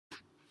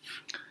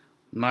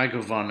My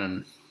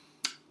Govanen.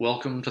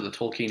 Welcome to the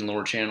Tolkien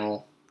Lore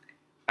channel.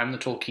 I'm the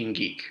Tolkien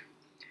Geek.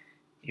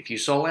 If you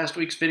saw last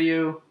week's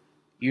video,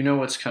 you know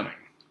what's coming,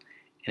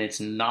 and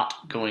it's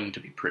not going to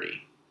be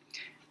pretty.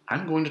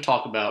 I'm going to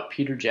talk about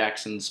Peter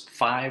Jackson's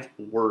 5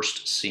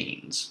 worst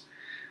scenes.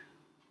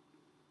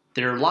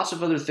 There are lots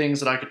of other things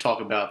that I could talk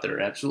about that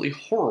are absolutely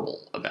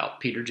horrible about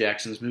Peter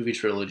Jackson's movie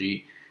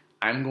trilogy.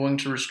 I'm going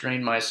to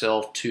restrain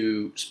myself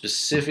to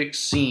specific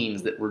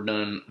scenes that were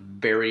done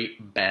very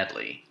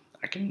badly.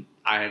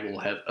 I will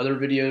have other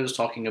videos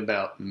talking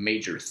about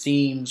major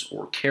themes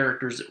or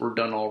characters that were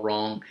done all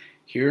wrong.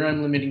 Here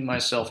I'm limiting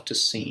myself to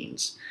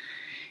scenes.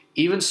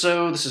 Even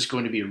so, this is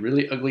going to be a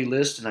really ugly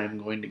list, and I'm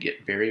going to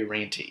get very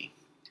ranty.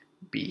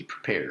 Be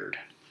prepared.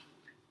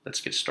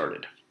 Let's get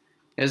started.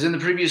 As in the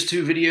previous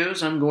 2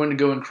 videos, I'm going to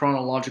go in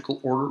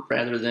chronological order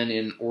rather than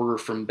in order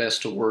from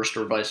best to worst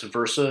or vice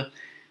versa.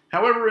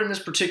 However, in this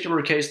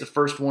particular case, the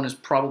first one is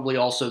probably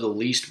also the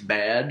least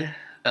bad.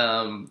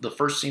 The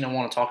first scene I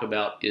want to talk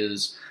about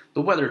is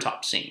the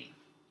Weathertop scene.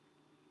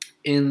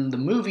 In the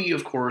movie,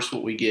 of course,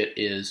 what we get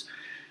is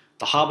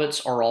the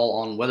hobbits are all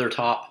on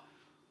Weathertop.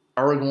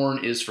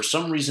 Aragorn is for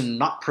some reason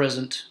not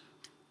present.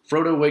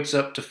 Frodo wakes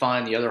up to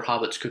find the other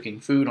hobbits cooking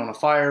food on a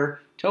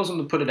fire, tells them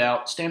to put it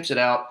out, stamps it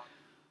out.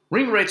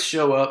 Ringwraiths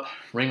show up.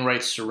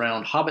 Ringwraiths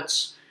surround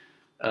hobbits,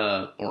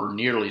 or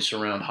nearly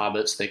surround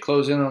hobbits. They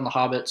close in on the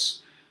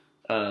hobbits.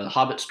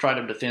 Hobbits try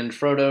to defend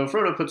Frodo.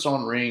 Frodo puts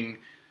on Ring.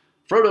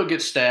 Frodo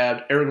gets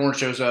stabbed. Aragorn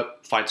shows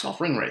up, fights off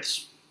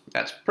Ringwraiths.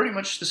 That's pretty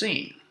much the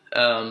scene.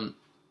 Now,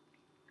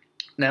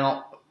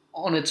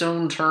 on its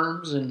own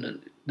terms,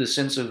 in the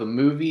sense of a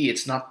movie,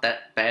 it's not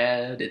that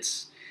bad.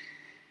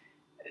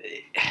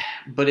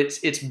 But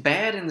it's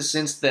bad in the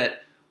sense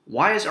that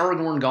why is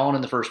Aragorn gone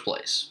in the first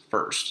place?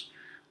 First,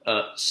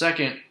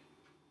 second,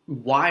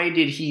 why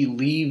did he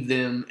leave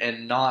them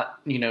and not,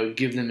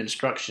 give them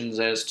instructions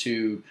as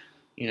to,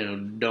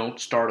 don't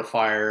start a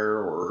fire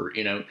or,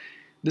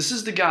 This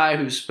is the guy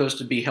who's supposed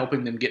to be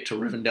helping them get to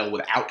Rivendell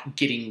without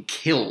getting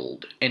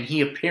killed, and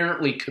he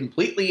apparently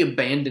completely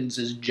abandons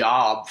his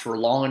job for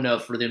long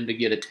enough for them to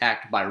get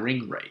attacked by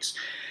Ringwraiths.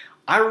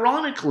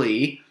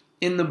 Ironically,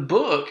 in the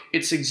book,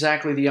 it's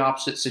exactly the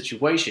opposite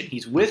situation.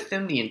 He's with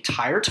them the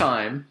entire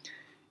time,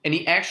 and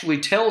he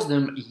actually tells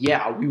them,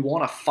 yeah, we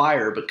want a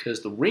fire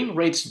because the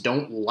Ringwraiths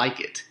don't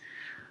like it.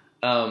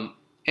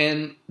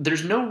 And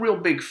there's no real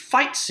big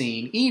fight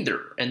scene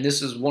either. And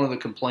this is one of the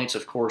complaints,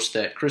 of course,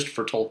 that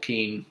Christopher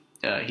Tolkien,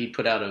 he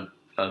put out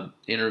an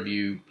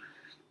interview.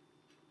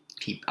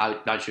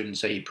 I shouldn't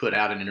say he put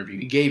out an interview.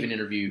 He gave an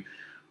interview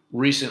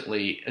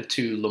recently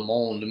to Le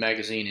Monde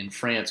magazine in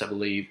France, I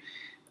believe.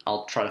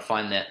 I'll try to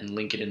find that and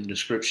link it in the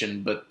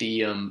description. But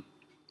the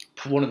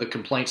one of the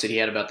complaints that he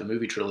had about the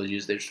movie trilogy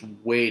is there's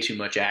way too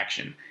much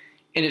action.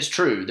 And it's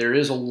true. There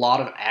is a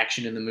lot of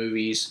action in the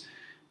movies.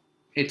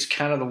 It's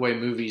kind of the way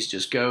movies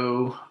just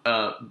go.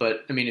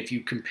 But, I mean, if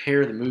you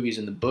compare the movies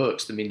and the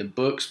books, the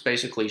books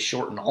basically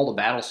shorten all the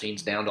battle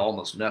scenes down to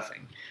almost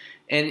nothing.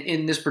 And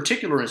in this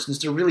particular instance,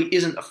 there really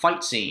isn't a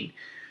fight scene.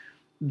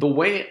 The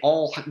way it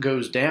all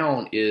goes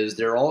down is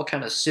they're all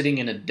kind of sitting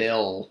in a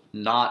dell,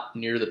 not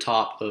near the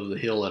top of the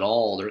hill at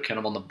all. They're kind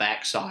of on the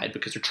backside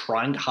because they're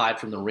trying to hide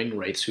from the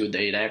Ringwraiths who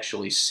they had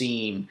actually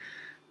seen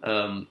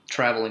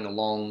traveling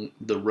along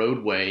the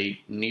roadway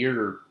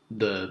near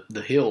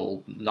the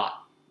hill, not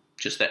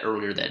just that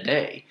earlier that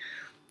day.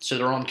 So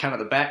they're on kind of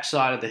the back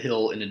side of the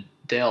hill in a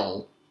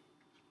dell,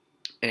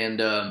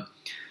 and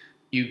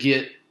you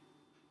get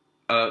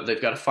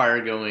they've got a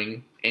fire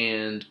going,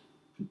 and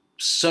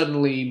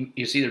suddenly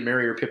it's either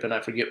Merry or Pippin,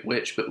 I forget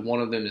which, but one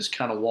of them is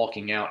kind of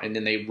walking out, and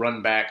then they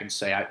run back and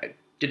say, I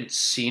didn't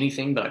see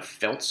anything, but I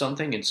felt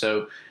something. And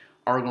so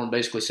Aragorn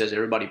basically says,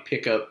 everybody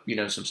pick up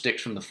some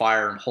sticks from the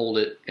fire and hold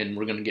it, and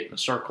we're going to get in a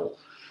circle.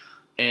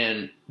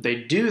 And they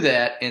do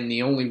that, and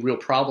the only real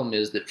problem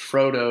is that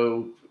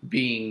Frodo,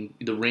 being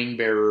the ring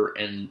bearer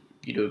and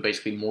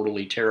basically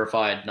mortally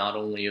terrified not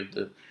only of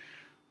the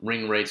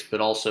Ringwraiths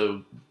but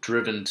also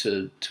driven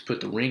to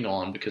put the ring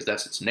on because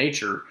that's its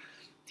nature,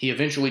 he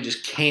eventually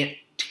just can't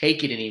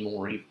take it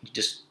anymore. He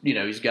just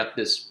he's got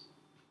this.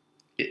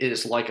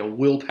 It's like a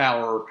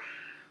willpower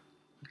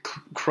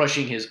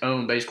crushing his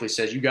own. Basically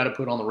says, you got to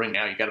put on the ring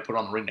now. You got to put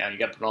on the ring now. You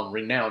got to put on the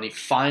ring now. And he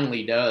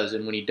finally does.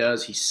 And when he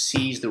does, he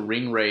sees the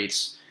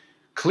Ringwraiths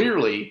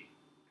clearly.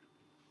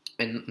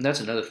 And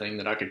that's another thing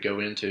that I could go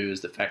into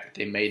is the fact that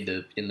they made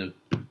in the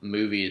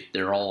movie,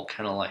 they're all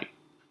kind of like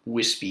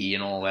wispy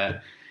and all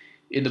that.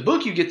 In the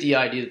book, you get the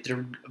idea that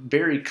they're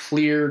very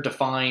clear,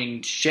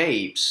 defined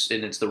shapes,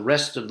 and it's the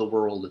rest of the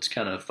world that's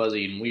kind of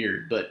fuzzy and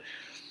weird. But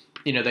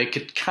they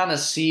could kind of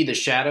see the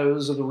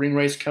shadows of the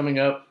Ringwraiths coming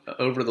up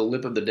over the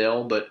lip of the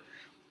dell, but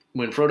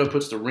when Frodo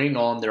puts the ring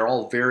on, they're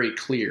all very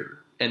clear.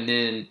 And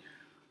then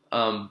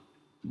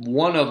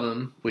one of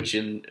them, which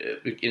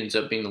ends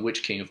up being the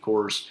Witch King, of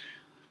course,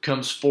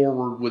 comes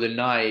forward with a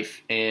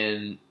knife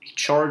and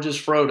charges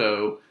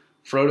Frodo.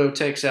 Frodo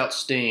takes out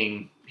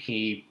Sting.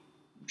 He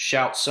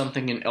shouts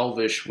something in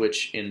Elvish,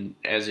 which,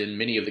 as in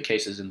many of the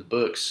cases in the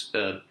books,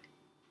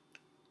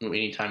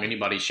 anytime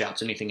anybody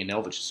shouts anything in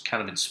Elvish, it's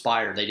kind of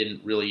inspired. They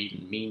didn't really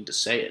even mean to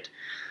say it.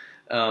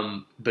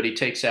 But he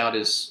takes out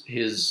his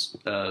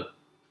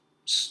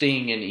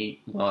sting, and he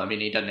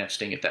doesn't have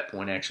sting at that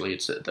point, actually.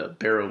 It's the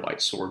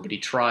Barrow-Wight sword, but he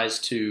tries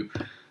to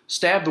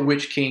stab the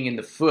Witch King in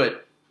the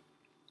foot,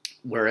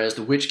 whereas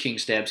the Witch King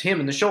stabs him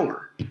in the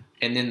shoulder.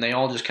 And then they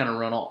all just kind of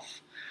run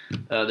off.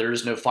 There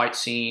is no fight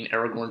scene.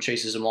 Aragorn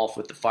chases him off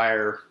with the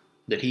fire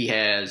that he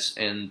has,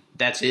 and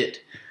that's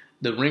it.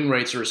 The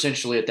Ringwraiths are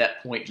essentially at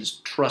that point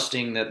just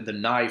trusting that the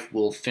knife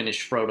will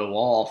finish Frodo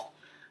off,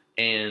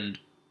 and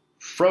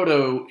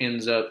Frodo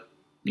ends up,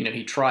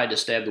 he tried to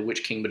stab the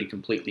Witch King, but he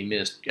completely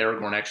missed.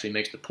 Aragorn actually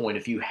makes the point,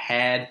 if you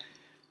had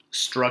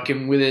struck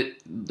him with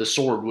it, the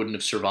sword wouldn't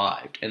have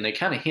survived. And they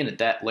kind of hint at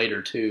that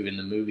later, too, in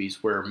the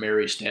movies, where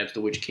Merry stabs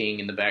the Witch King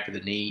in the back of the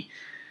knee,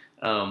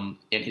 and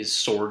his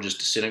sword just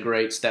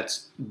disintegrates.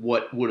 That's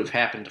what would have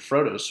happened to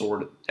Frodo's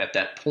sword at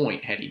that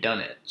point had he done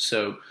it.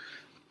 So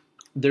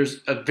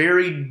there's a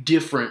very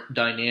different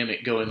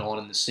dynamic going on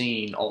in the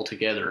scene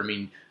altogether. I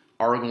mean,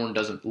 Aragorn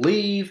doesn't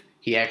leave.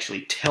 He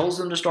actually tells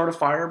them to start a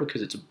fire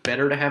because it's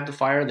better to have the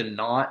fire than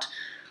not.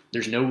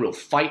 There's no real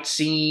fight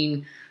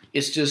scene.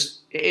 It's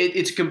just,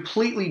 it's a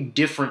completely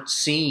different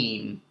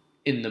scene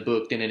in the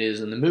book than it is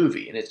in the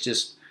movie. And it's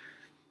just,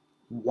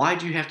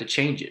 why'd you have to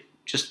change it?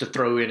 Just to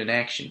throw in an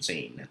action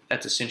scene.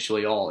 That's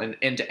essentially all.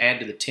 And to add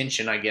to the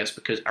tension, I guess,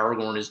 because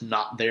Aragorn is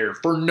not there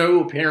for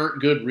no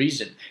apparent good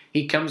reason.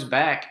 He comes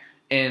back,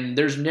 and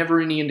there's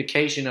never any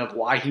indication of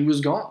why he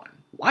was gone.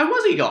 Why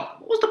was he gone?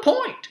 What was the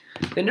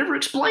point? They never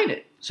explain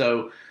it.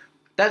 So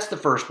that's the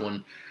first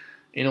one.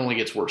 It only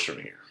gets worse from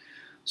here.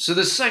 So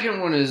the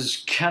second one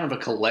is kind of a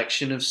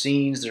collection of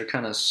scenes. They're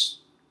kind of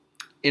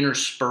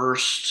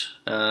interspersed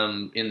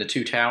in the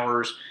Two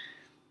Towers.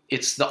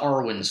 It's the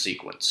Arwen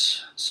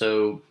sequence.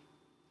 So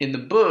in the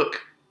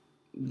book,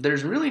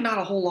 there's really not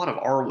a whole lot of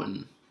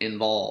Arwen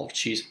involved.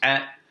 She's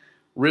at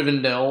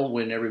Rivendell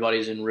when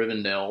everybody's in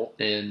Rivendell,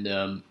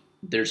 and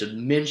there's a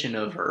mention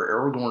of her.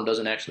 Aragorn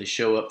doesn't actually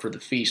show up for the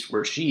feast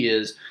where she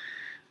is.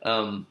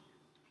 And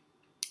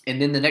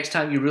then the next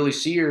time you really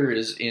see her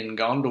is in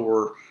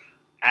Gondor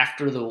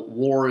after the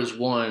war is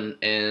won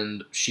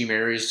and she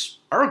marries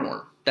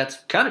Aragorn. That's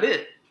kind of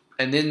it.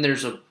 And then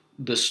there's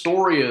the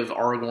story of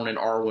Aragorn and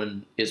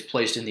Arwen is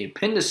placed in the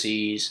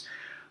appendices,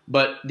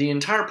 but the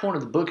entire point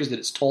of the book is that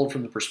it's told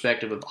from the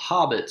perspective of the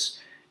hobbits,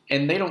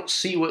 and they don't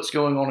see what's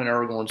going on in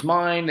Aragorn's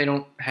mind. They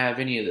don't have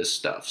any of this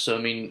stuff. So,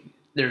 I mean,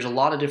 there's a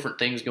lot of different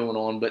things going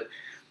on, but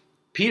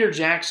Peter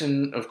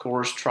Jackson, of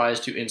course,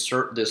 tries to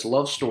insert this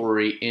love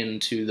story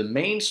into the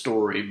main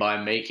story by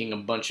making a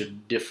bunch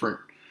of different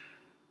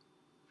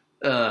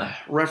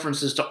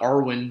references to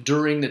Arwen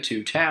during the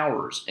Two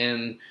Towers.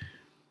 And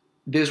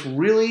this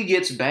really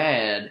gets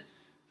bad.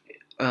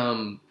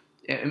 I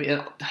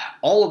mean,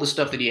 all of the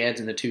stuff that he adds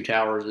in the Two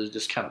Towers is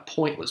just kind of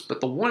pointless.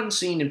 But the one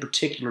scene in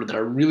particular that I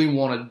really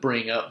want to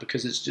bring up,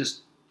 because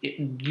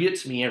it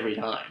gets me every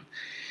time,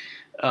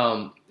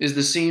 is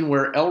the scene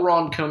where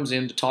Elrond comes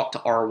in to talk to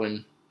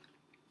Arwen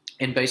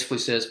and basically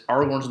says,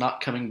 Aragorn's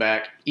not coming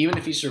back. Even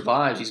if he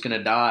survives, he's going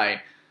to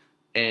die.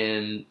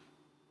 And,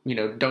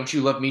 don't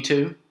you love me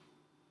too?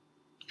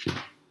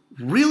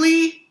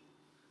 Really?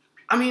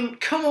 I mean,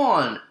 come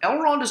on.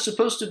 Elrond is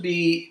supposed to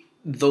be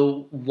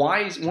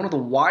one of the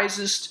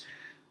wisest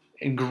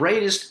and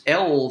greatest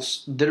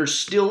elves that are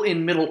still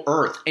in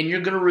Middle-earth, and you're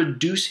going to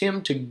reduce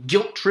him to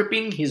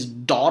guilt-tripping his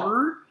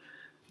daughter?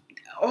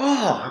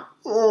 Oh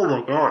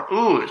my God.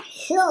 Oh,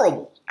 it's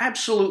horrible.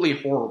 Absolutely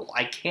horrible.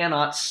 I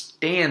cannot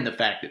stand the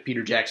fact that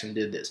Peter Jackson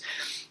did this.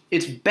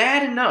 It's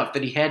bad enough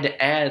that he had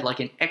to add like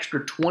an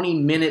extra 20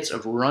 minutes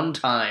of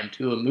runtime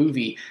to a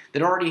movie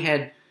that already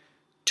had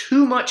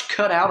too much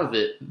cut out of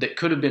it that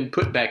could have been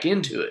put back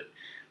into it.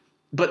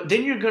 But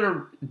then you're going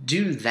to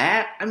do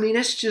that? I mean,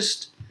 it's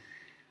just...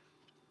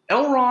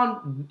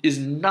 Elrond is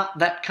not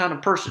that kind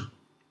of person.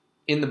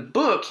 In the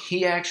book,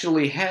 he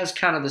actually has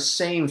kind of the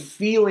same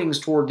feelings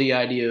toward the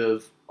idea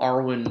of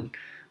Arwen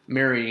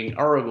marrying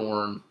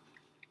Aragorn,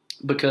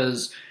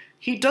 because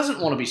he doesn't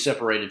want to be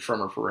separated from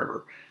her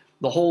forever.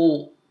 The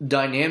whole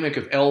dynamic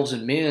of elves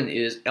and men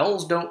is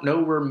elves don't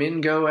know where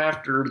men go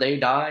after they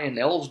die, and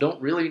elves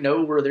don't really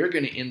know where they're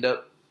going to end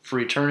up for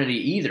eternity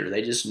either.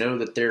 They just know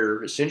that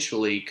they're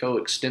essentially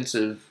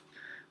coextensive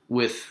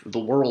with the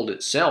world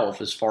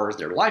itself as far as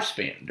their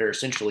lifespan. They're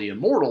essentially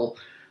immortal,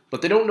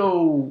 but they don't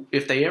know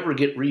if they ever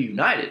get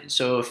reunited.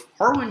 So if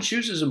Arwen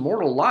chooses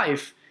immortal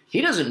life,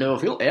 he doesn't know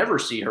if he'll ever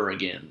see her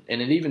again.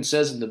 And it even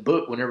says in the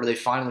book, whenever they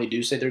finally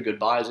do say their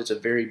goodbyes, it's a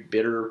very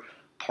bitter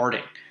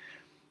parting.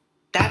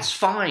 That's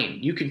fine.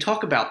 You can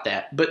talk about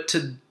that. But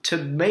to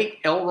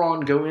make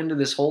Elrond go into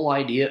this whole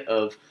idea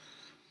of,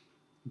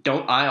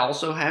 don't I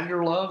also have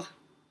your love?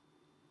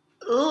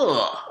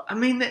 Ugh. I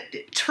mean,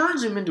 it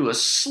turns him into a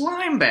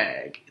slime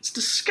bag. It's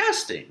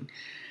disgusting.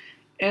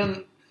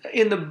 And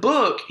in the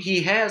book,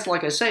 he has,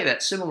 like I say,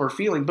 that similar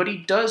feeling, but he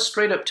does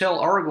straight up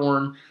tell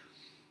Aragorn,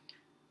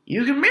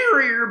 you can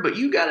marry her, but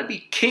you gotta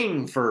be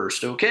king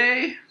first,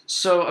 okay?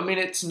 So, I mean,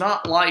 it's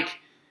not like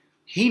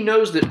he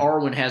knows that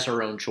Arwen has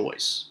her own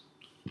choice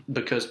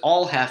because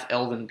all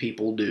half-elven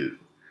people do,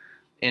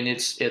 and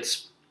it's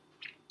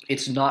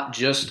not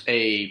just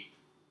an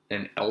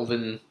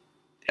elven.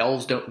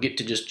 Elves don't get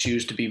to just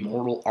choose to be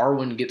mortal.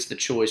 Arwen gets the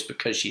choice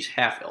because she's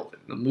half-elven.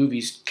 The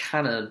movies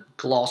kind of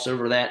gloss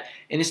over that,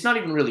 and it's not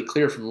even really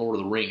clear from Lord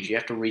of the Rings. You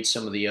have to read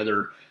some of the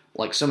other,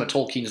 like some of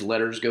Tolkien's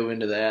letters go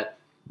into that.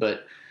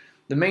 But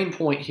the main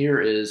point here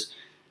is,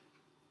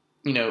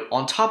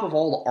 on top of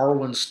all the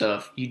Arwen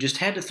stuff, you just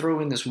had to throw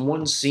in this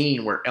one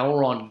scene where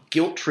Elrond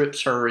guilt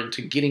trips her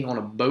into getting on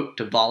a boat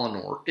to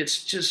Valinor.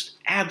 It's just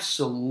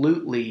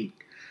absolutely,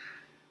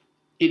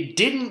 it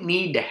didn't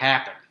need to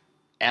happen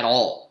at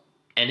all.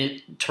 And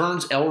it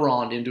turns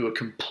Elrond into a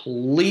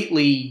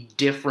completely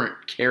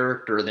different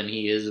character than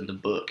he is in the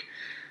book.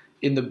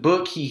 In the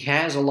book, he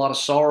has a lot of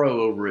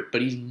sorrow over it,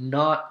 but he's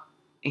not.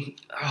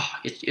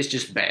 It's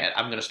just bad.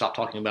 I'm going to stop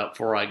talking about it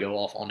before I go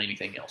off on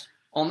anything else.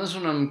 On this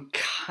one, I'm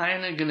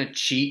kind of going to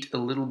cheat a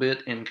little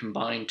bit and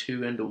combine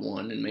 2 into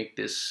 1 and make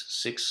this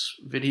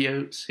 6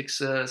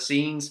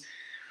 scenes.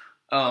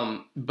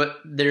 But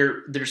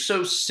they're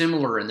so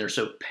similar and they're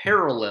so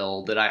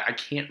parallel that I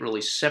can't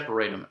really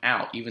separate them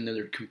out, even though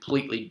they're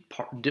completely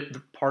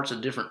parts of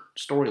different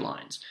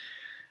storylines.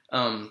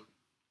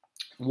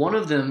 One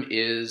of them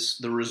is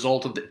the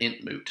result of the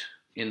Entmoot.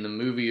 In the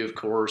movie, of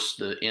course,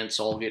 the Ents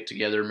all get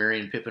together. Merry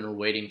and Pippin are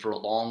waiting for a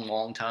long,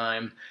 long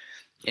time,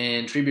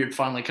 and Treebeard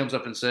finally comes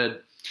up and said,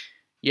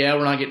 "Yeah,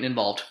 we're not getting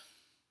involved."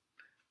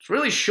 It's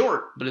really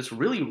short, but it's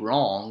really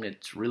wrong.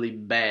 It's really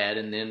bad.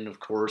 And then,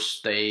 of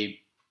course,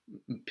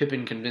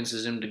 Pippin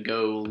convinces him to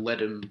go let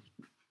him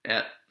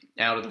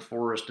out of the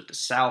forest at the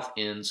south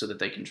end so that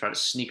they can try to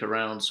sneak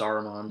around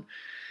Saruman.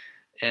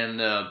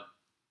 And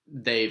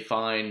they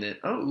find that,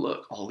 oh,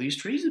 look, all these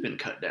trees have been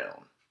cut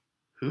down.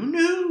 Who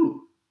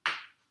knew?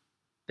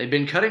 They've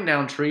been cutting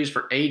down trees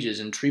for ages,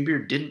 and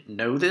Treebeard didn't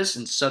know this,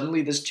 and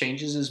suddenly this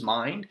changes his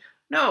mind?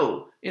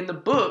 No. In the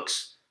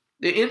books,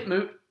 the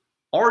Entmoot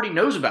already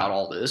knows about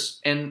all this,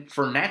 and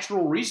for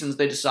natural reasons,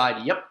 they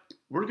decide, yep,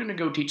 we're going to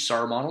go teach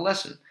Saruman a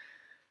lesson.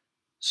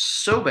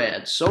 So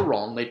bad, so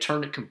wrong, they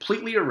turned it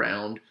completely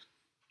around.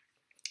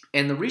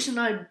 And the reason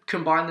I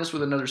combine this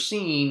with another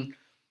scene,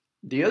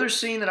 the other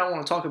scene that I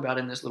want to talk about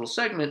in this little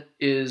segment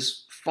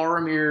is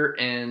Faramir,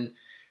 and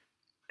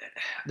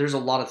there's a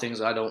lot of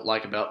things I don't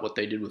like about what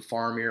they did with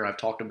Faramir. I've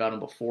talked about him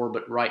before,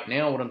 but right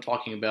now what I'm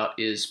talking about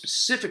is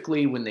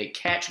specifically when they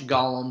catch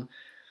Gollum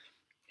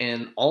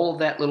and all of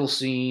that little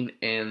scene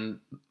and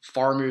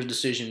Faramir's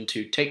decision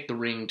to take the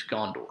ring to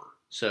Gondor.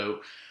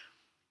 So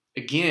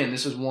again,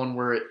 this is one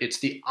where it's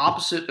the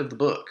opposite of the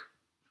book.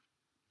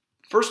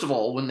 First of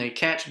all, when they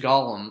catch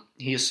Gollum,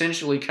 he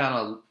essentially kind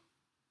of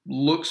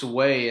looks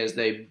away as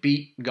they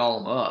beat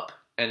Gollum up.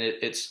 And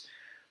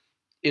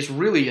it's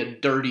really a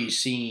dirty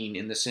scene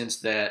in the sense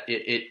that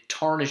it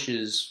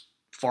tarnishes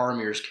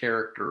Faramir's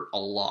character a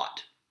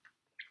lot.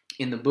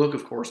 In the book,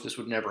 of course, this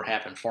would never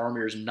happen.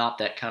 Faramir is not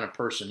that kind of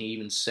person. He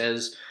even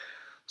says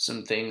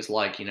some things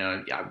like,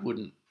 I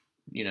wouldn't,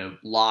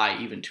 lie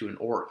even to an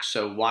orc.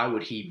 So why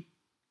would he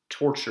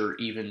torture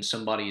even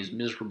somebody as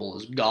miserable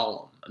as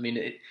Gollum? I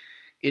mean,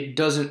 it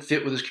doesn't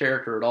fit with his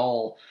character at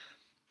all.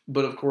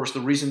 But of course,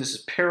 the reason this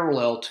is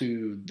parallel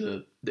to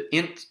the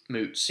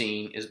Entmoot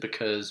scene is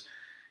because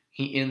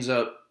he ends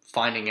up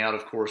finding out,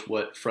 of course,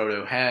 what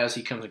Frodo has.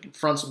 He comes and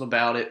confronts him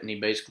about it, and he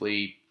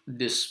basically,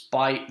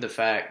 despite the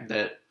fact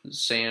that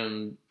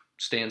Sam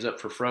stands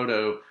up for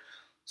Frodo,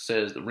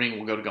 says the ring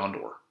will go to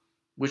Gondor,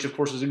 which of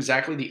course is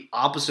exactly the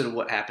opposite of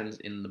what happens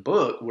in the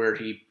book, where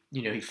he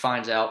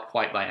finds out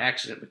quite by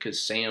accident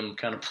because Sam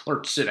kind of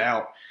blurts it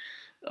out.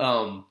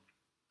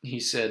 He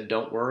said,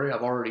 "Don't worry,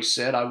 I've already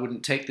said I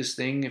wouldn't take this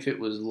thing if it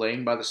was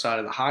laying by the side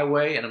of the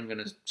highway, and I'm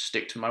going to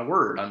stick to my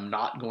word. I'm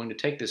not going to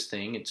take this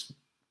thing. It's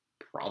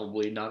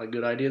probably not a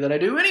good idea that I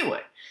do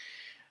anyway."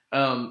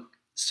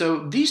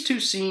 So these two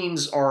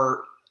scenes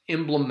are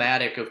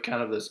emblematic of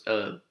kind of this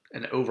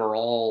an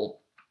overall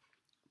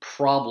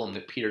problem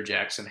that Peter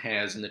Jackson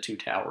has in The Two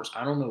Towers.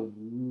 I don't know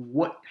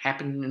what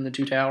happened in The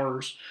Two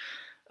Towers.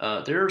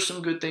 There are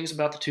some good things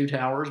about The Two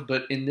Towers,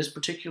 but in this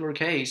particular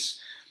case,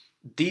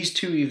 these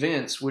two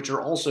events, which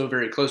are also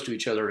very close to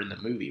each other in the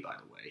movie, by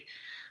the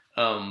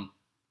way,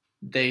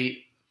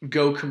 they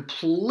go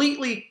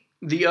completely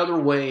the other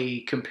way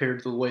compared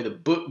to the way the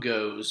book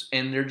goes,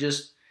 and they're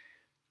just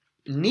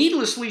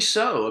needlessly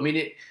so. I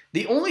mean,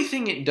 the only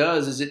thing it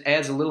does is it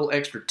adds a little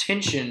extra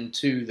tension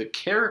to the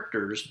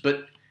characters,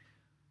 but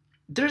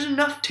there's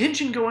enough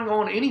tension going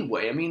on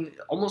anyway. I mean,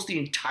 almost the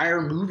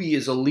entire movie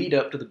is a lead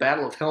up to the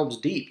Battle of Helm's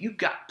Deep. You've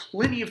got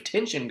plenty of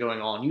tension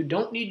going on. You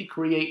don't need to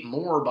create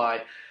more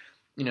by,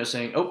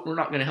 saying, "Oh, we're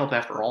not going to help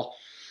after all."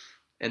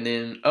 And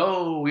then,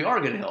 "Oh, we are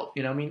going to help."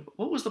 I mean,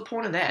 what was the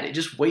point of that? It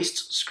just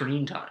wastes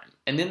screen time.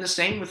 And then the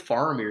same with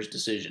Faramir's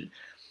decision.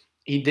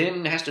 He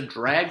then has to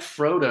drag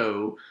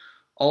Frodo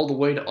all the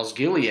way to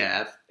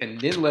Osgiliath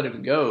and then let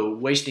him go,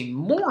 wasting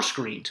more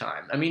screen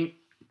time. I mean,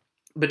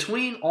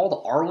 between all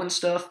the Arwen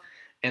stuff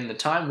and the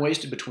time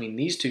wasted between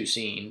these two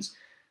scenes,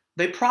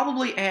 they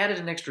probably added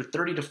an extra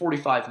 30 to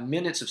 45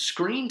 minutes of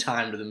screen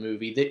time to the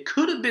movie that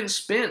could have been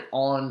spent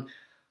on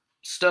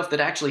stuff that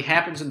actually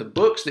happens in the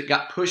books that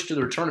got pushed to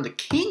the Return of the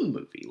King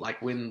movie,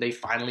 like when they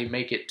finally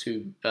make it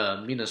to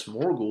Minas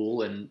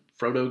Morgul and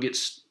Frodo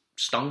gets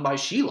stung by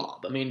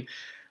Shelob. I mean,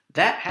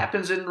 that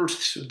happens in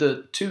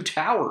the Two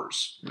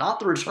Towers, not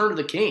the Return of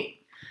the King.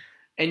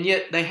 And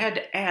yet they had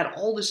to add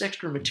all this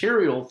extra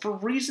material for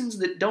reasons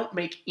that don't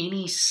make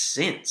any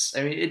sense.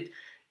 I mean,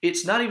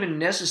 it's not even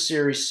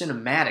necessary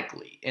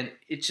cinematically, and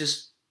it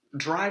just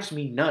drives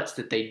me nuts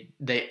that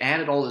they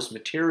added all this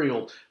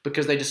material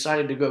because they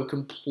decided to go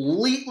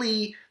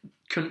completely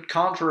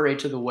contrary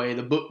to the way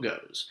the book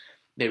goes.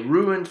 They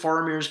ruined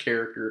Faramir's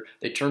character.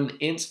 They turned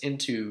the Ents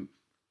into,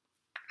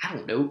 I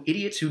don't know,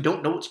 idiots who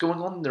don't know what's going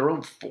on in their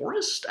own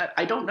forest?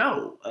 I don't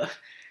know.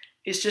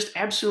 It's just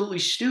absolutely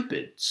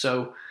stupid.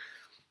 So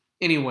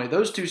anyway,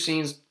 those two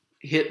scenes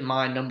hit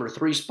my number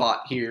 3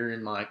 spot here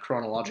in my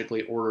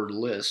chronologically ordered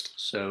list.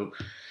 So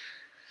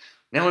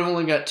now we've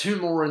only got 2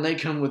 more, and they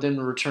come within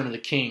the Return of the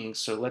King,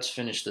 so let's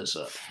finish this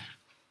up.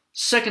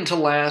 Second to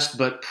last,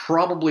 but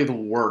probably the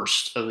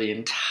worst of the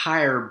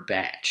entire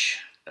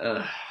batch.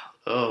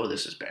 Oh,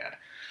 this is bad.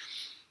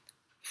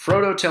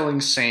 Frodo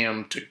telling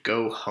Sam to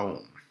go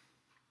home.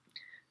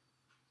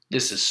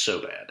 This is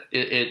so bad.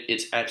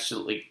 It's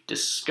absolutely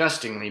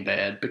disgustingly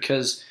bad,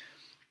 because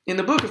in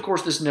the book, of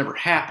course, this never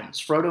happens.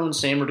 Frodo and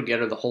Sam are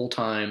together the whole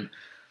time.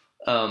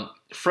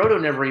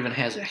 Frodo never even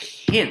has a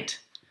hint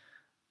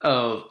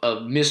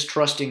of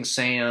mistrusting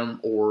Sam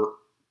or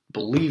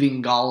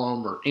believing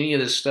Gollum or any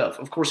of this stuff.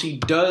 Of course, he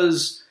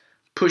does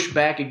push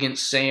back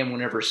against Sam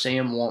whenever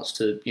Sam wants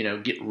to,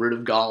 get rid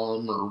of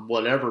Gollum or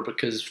whatever,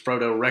 because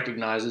Frodo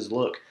recognizes,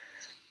 look,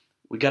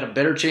 we got a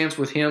better chance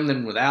with him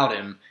than without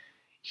him.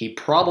 He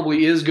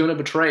probably is going to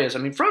betray us. I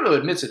mean, Frodo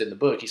admits it in the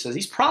book. He says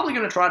he's probably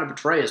going to try to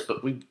betray us,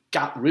 but we've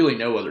got really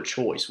no other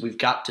choice. We've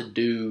got to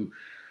do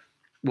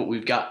what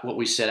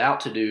we set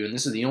out to do, and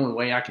this is the only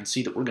way I can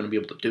see that we're going to be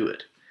able to do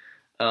it.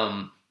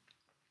 And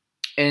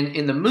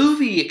in the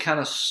movie, it kind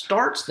of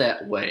starts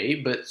that way,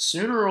 but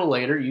sooner or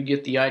later, you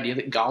get the idea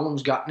that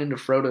Gollum's gotten into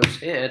Frodo's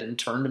head and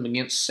turned him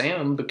against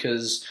Sam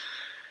because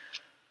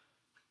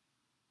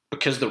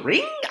the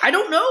ring? I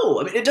don't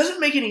know. I mean, it doesn't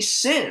make any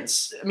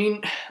sense. I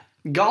mean,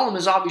 Gollum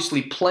is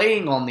obviously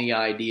playing on the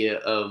idea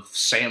of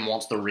Sam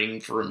wants the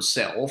ring for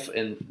himself,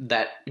 and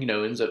that,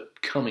 ends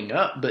up coming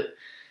up, but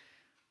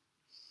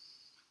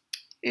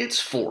it's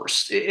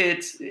forced.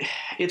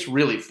 It's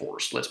really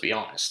forced, let's be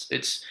honest.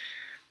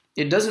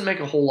 It doesn't make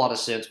a whole lot of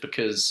sense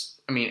because,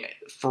 I mean,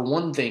 for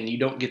one thing, you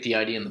don't get the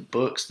idea in the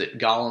books that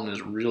Gollum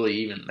is really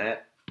even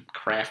that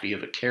crafty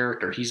of a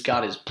character. He's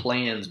got his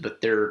plans,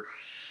 but they're,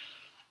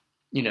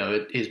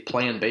 his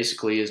plan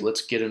basically is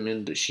let's get him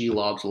into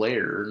Shelob's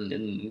lair, and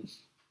then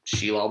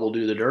Shelob will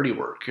do the dirty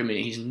work. I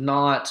mean, he's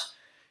not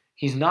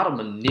a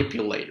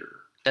manipulator.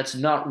 That's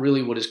not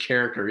really what his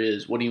character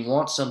is. When he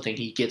wants something,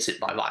 he gets it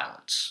by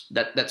violence.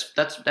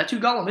 That's who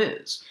Gollum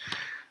is.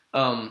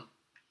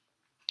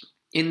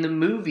 In the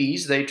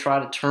movies, they try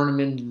to turn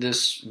him into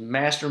this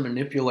master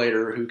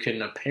manipulator who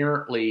can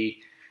apparently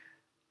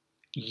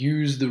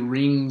use the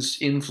ring's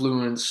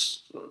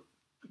influence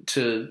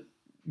to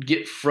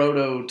get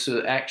Frodo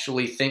to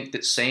actually think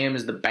that Sam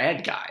is the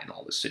bad guy in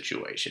all this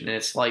situation. And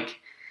it's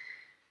like,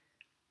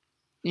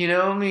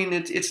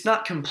 it's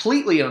not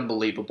completely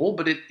unbelievable,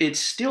 but it's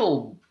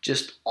still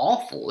just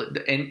awful.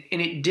 And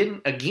it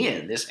didn't,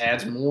 again, this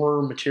adds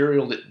more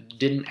material that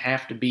didn't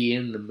have to be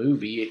in the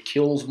movie. It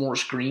kills more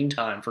screen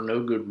time for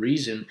no good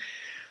reason.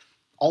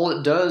 All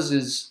it does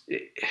is,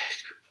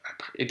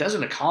 it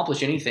doesn't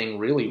accomplish anything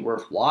really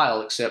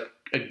worthwhile except,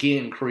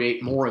 again,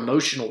 create more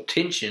emotional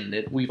tension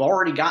that we've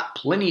already got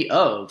plenty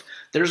of.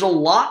 There's a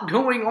lot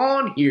going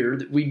on here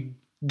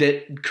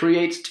that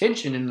creates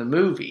tension in the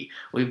movie.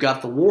 We've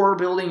got the war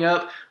building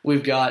up.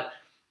 We've got,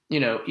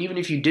 even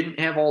if you didn't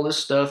have all this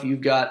stuff,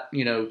 you've got,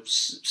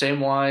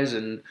 Samwise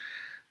and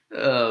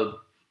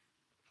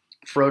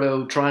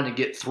Frodo trying to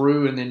get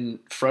through, and then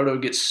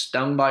Frodo gets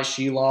stung by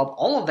Shelob.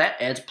 All of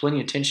that adds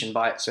plenty of tension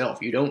by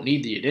itself. You don't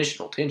need the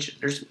additional tension.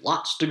 There's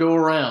lots to go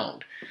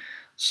around.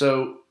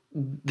 So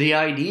the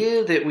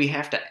idea that we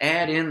have to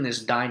add in this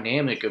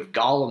dynamic of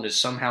Gollum is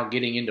somehow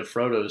getting into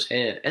Frodo's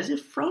head, as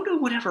if Frodo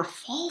would ever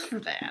fall for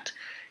that.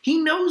 He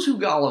knows who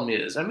Gollum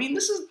is. I mean,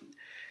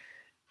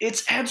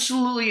 it's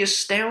absolutely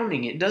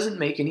astounding. It doesn't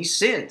make any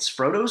sense.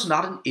 Frodo's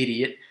not an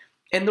idiot,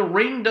 and the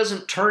ring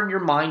doesn't turn your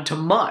mind to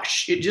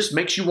mush. It just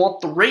makes you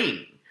want the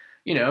ring.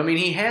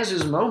 He has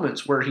his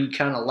moments where he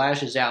kind of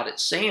lashes out at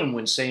Sam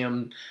when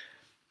Sam,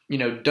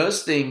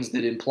 does things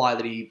that imply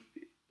that he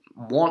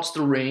wants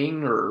the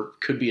ring or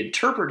could be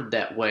interpreted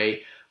that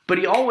way, but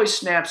he always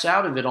snaps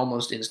out of it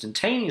almost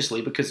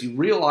instantaneously because he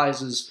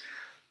realizes,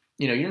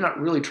 you're not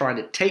really trying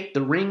to take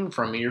the ring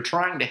from me, you're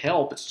trying to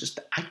help, it's just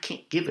that I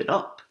can't give it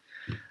up.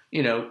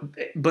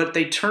 But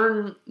they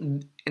turn,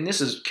 and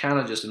this is kind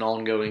of just an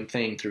ongoing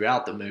thing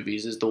throughout the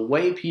movies, is the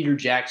way Peter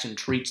Jackson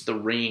treats the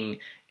ring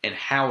and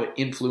how it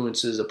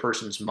influences a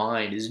person's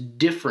mind is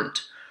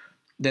different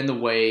than the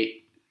way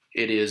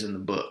it is in the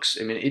books.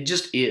 I mean, it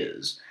just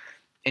is.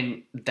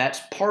 And that's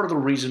part of the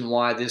reason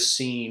why this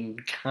scene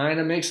kind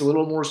of makes a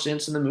little more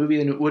sense in the movie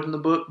than it would in the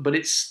book, but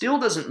it still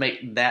doesn't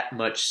make that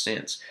much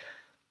sense.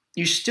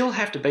 You still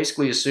have to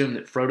basically assume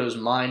that Frodo's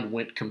mind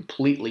went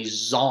completely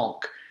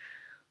zonk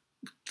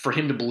for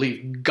him to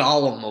believe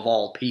Gollum, of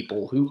all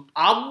people, who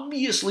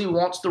obviously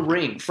wants the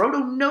ring.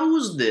 Frodo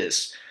knows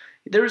this.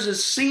 There's a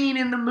scene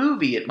in the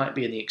movie, it might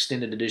be in the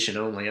extended edition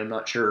only, I'm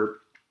not sure,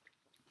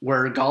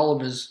 where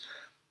Gollum is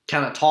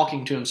kind of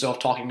talking to himself,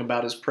 talking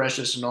about his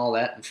precious and all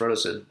that, and Frodo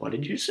says, "What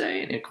did you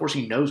say?" And of course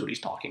he knows what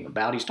he's talking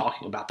about. He's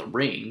talking about the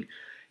ring.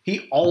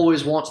 He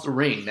always wants the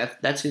ring.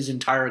 That's his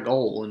entire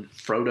goal, and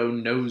Frodo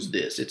knows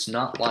this. It's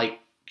not like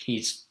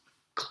he's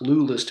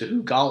clueless to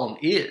who Gollum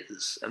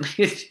is. I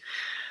mean,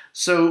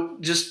 so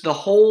just the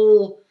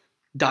whole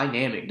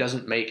dynamic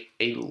doesn't make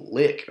a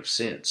lick of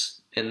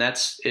sense. And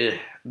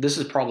this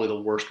is probably the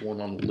worst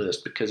one on the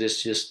list because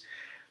it's just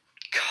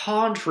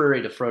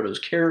contrary to Frodo's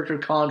character,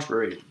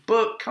 contrary to the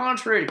book,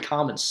 contrary to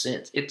common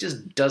sense. It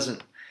just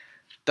doesn't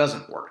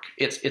work.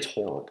 It's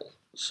horrible.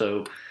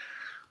 So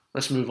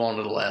let's move on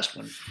to the last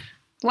one.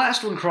 The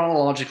last one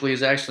chronologically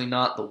is actually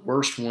not the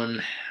worst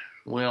one.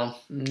 Well,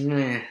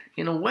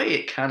 in a way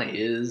it kind of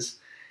is.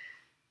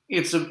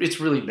 It's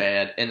really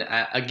bad. And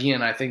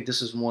I think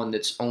this is one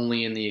that's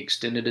only in the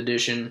extended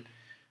edition.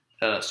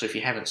 So if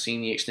you haven't seen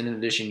the extended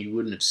edition, you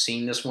wouldn't have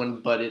seen this one.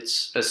 But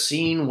it's a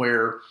scene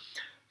where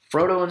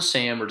Frodo and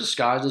Sam are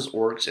disguised as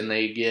orcs, and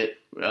they get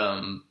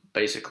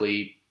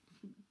basically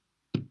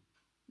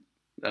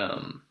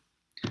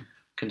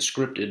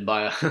conscripted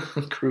by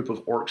a group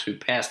of orcs who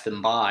pass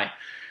them by.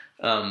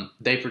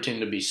 They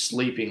pretend to be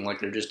sleeping, like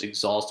they're just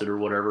exhausted or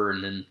whatever,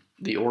 and then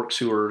the orcs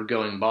who are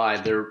going by,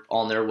 they're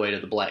on their way to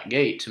the Black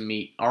Gate to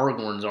meet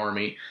Aragorn's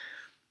army.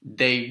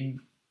 They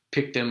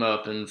pick them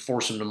up and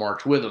force them to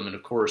march with them, and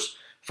of course,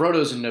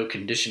 Frodo's in no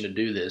condition to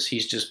do this.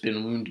 He's just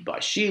been wounded by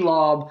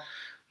Shelob.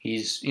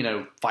 He's,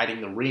 fighting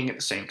the ring at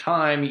the same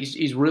time.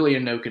 He's really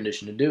in no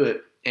condition to do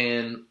it.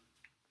 And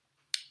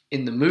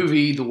in the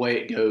movie, the way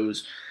it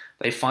goes,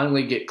 they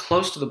finally get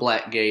close to the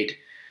Black Gate,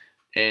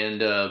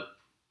 and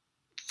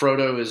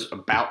Frodo is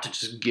about to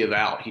just give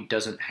out. He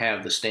doesn't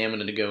have the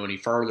stamina to go any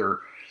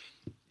further,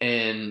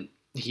 and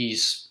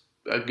he's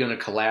going to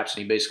collapse,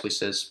 and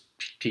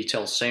he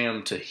tells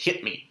Sam to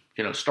hit me,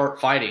 start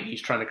fighting.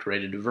 He's trying to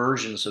create a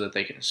diversion so that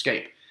they can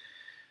escape.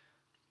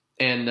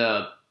 And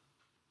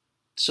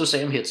so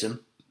Sam hits him.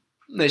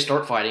 They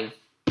start fighting,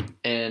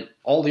 and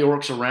all the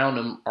orcs around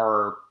him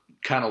are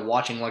kind of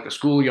watching like a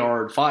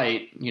schoolyard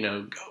fight. Go,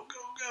 go,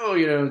 go.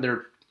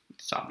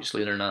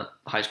 They're not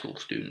high school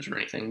students or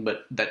anything,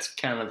 but that's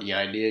kind of the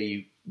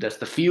idea. That's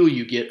the feel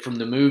you get from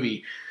the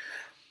movie.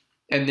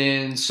 And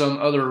then some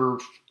other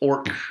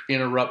orc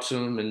interrupts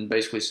him and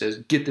basically says,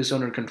 "Get this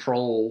under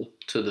control,"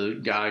 to the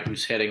guy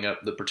who's heading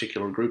up the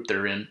particular group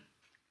they're in.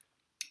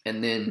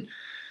 And then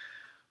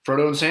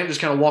Frodo and Sam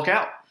just kind of walk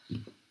out.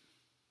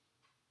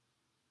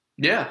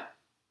 Yeah,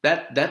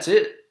 that's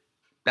it.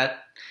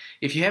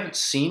 If you haven't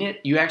seen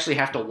it, you actually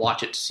have to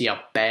watch it to see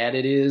how bad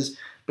it is,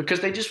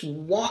 because they just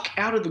walk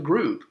out of the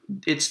group.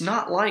 It's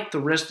not like the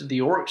rest of the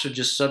orcs are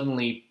just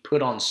suddenly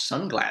put on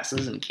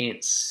sunglasses and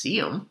can't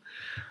see them.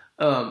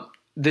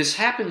 This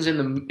happens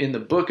in the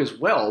book as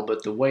well,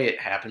 but the way it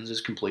happens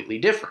is completely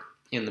different.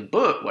 In the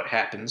book, what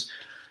happens,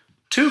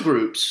 two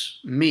groups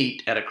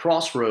meet at a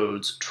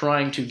crossroads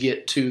trying to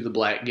get to the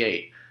Black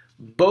Gate.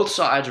 Both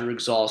sides are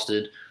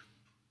exhausted,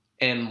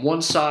 and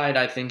one side,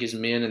 I think, is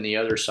men, and the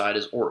other side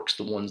is orcs,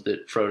 the ones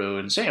that Frodo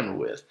and Sam are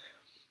with.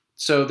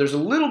 So there's a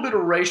little bit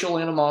of racial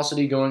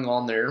animosity going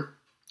on there.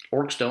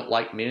 Orcs don't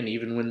like men,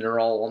 even when they're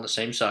all on the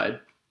same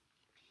side.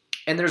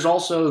 And there's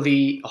also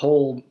the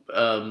whole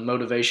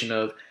motivation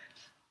of,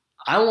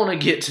 I want to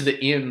get to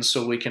the end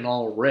so we can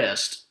all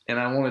rest, and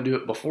I want to do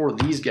it before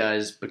these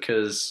guys,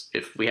 because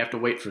if we have to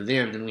wait for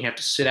them, then we have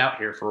to sit out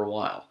here for a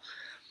while.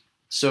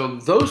 So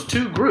those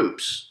two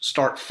groups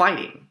start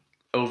fighting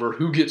over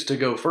who gets to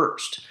go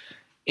first.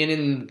 And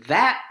in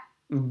that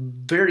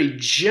very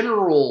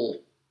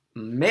general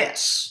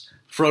mess,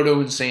 Frodo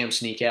and Sam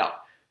sneak out.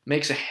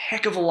 Makes a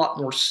heck of a lot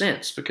more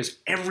sense, because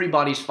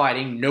everybody's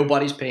fighting,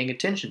 nobody's paying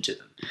attention to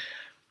them.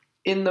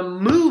 In the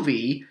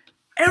movie,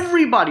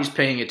 everybody's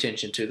paying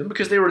attention to them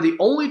because they were the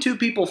only two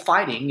people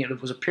fighting, and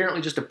it was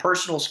apparently just a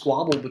personal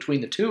squabble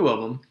between the two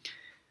of them.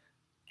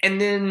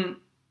 And then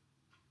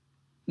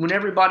when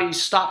everybody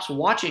stops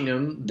watching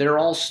them, they're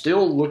all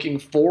still looking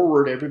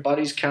forward.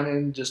 Everybody's kind of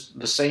in just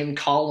the same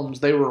columns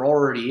they were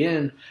already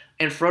in,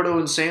 and Frodo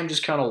and Sam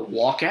just kind of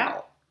walk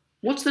out.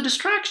 What's the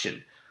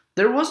distraction?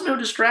 There was no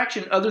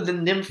distraction other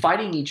than them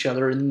fighting each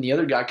other and then the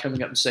other guy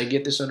coming up and saying,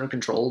 "Get this under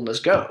control and let's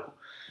go."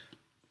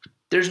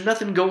 There's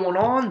nothing going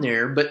on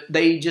there, but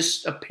they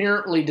just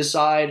apparently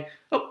decide,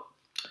 oh,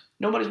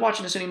 nobody's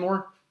watching us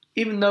anymore,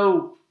 even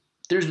though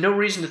there's no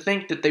reason to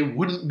think that they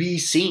wouldn't be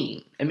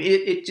seen. I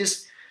mean,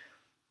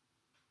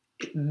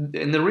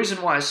 and the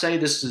reason why I say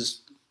this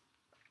is,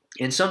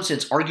 in some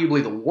sense,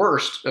 arguably the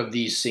worst of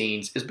these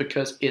scenes is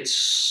because it's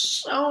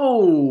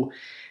so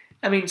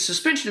I mean,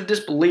 suspension of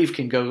disbelief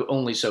can go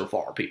only so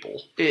far,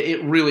 people.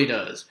 It really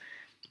does.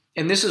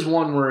 And this is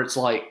one where it's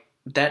like,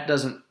 that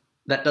doesn't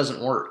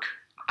work.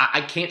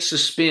 I can't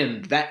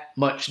suspend that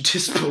much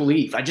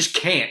disbelief. I just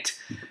can't.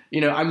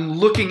 I'm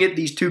looking at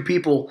these two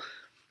people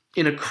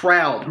in a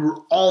crowd who are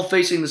all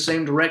facing the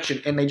same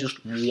direction, and they just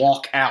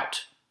walk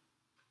out.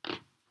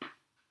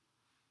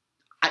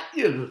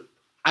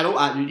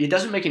 It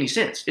doesn't make any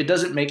sense. It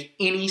doesn't make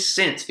any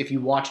sense if you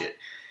watch it.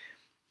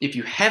 If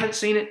you haven't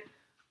seen it,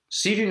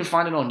 see if you can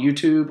find it on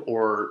YouTube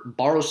or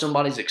borrow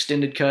somebody's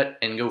extended cut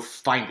and go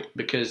find it.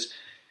 Because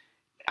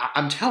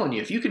I'm telling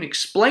you, if you can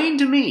explain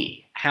to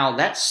me how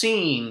that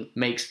scene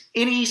makes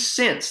any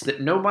sense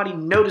that nobody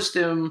noticed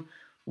them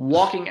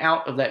walking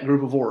out of that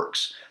group of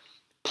orcs,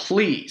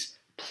 please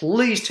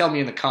tell me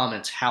in the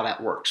comments how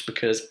that works,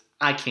 because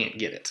I can't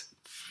get it.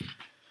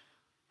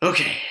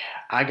 Okay,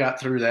 I got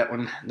through that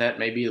one. That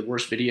may be the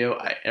worst video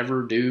I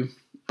ever do,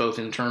 both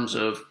in terms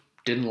of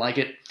didn't like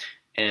it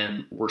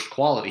and worst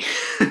quality.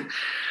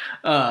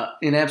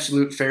 In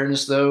absolute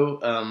fairness,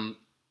 though,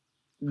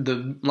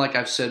 like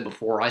I've said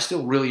before, I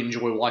still really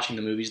enjoy watching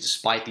the movies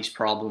despite these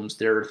problems.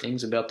 There are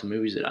things about the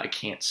movies that I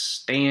can't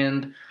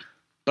stand,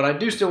 but I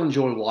do still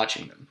enjoy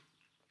watching them.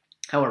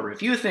 However,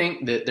 if you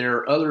think that there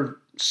are other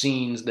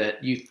scenes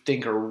that you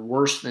think are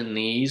worse than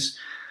these,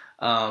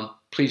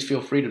 please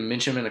feel free to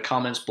mention them in the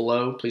comments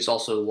below. Please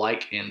also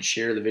like and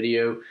share the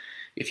video.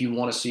 If you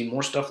want to see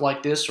more stuff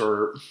like this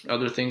or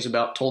other things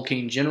about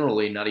Tolkien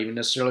generally, not even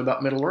necessarily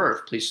about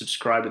Middle-earth, please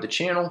subscribe to the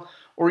channel,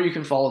 or you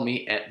can follow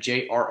me at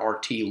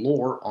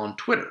JRRTLore on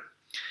Twitter.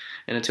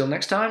 And until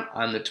next time,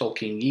 I'm the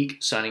Tolkien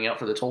Geek, signing out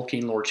for the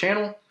Tolkien Lore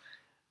channel.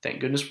 Thank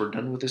goodness we're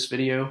done with this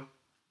video.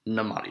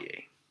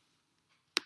 Namaste.